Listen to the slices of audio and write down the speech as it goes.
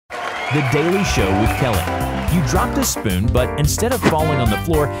The Daily Show with Kelly. You dropped a spoon, but instead of falling on the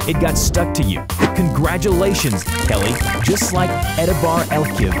floor, it got stuck to you. Congratulations, Kelly! Just like Edebar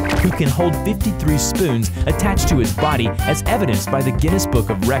Elkiv, who can hold 53 spoons attached to his body as evidenced by the Guinness Book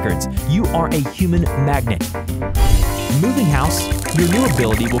of Records, you are a human magnet. Moving house, your new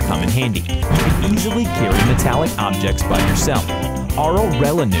ability will come in handy. You can easily carry metallic objects by yourself. Aro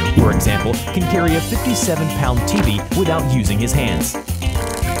Relanu, for example, can carry a 57-pound TV without using his hands.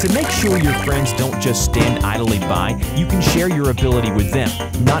 To make sure your friends don't just stand idly by, you can share your ability with them,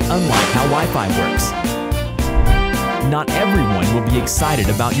 not unlike how Wi-Fi works. Not everyone will be excited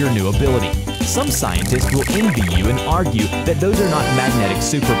about your new ability. Some scientists will envy you and argue that those are not magnetic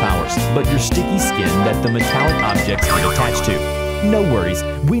superpowers, but your sticky skin that the metallic objects get attached to. No worries,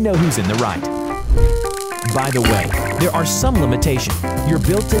 we know who's in the right. By the way, there are some limitations. Your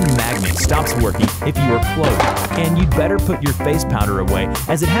built-in magnet stops working if you are clothed, and you'd better put your face powder away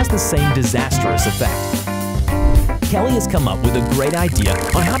as it has the same disastrous effect. Kelly has come up with a great idea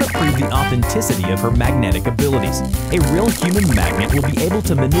on how to prove the authenticity of her magnetic abilities. A real human magnet will be able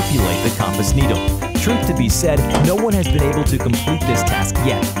to manipulate the compass needle. Truth to be said, no one has been able to complete this task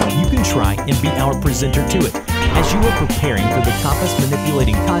yet. You can try and beat our presenter to it. As you are preparing for the compass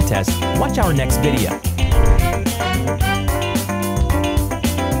manipulating contest, watch our next video.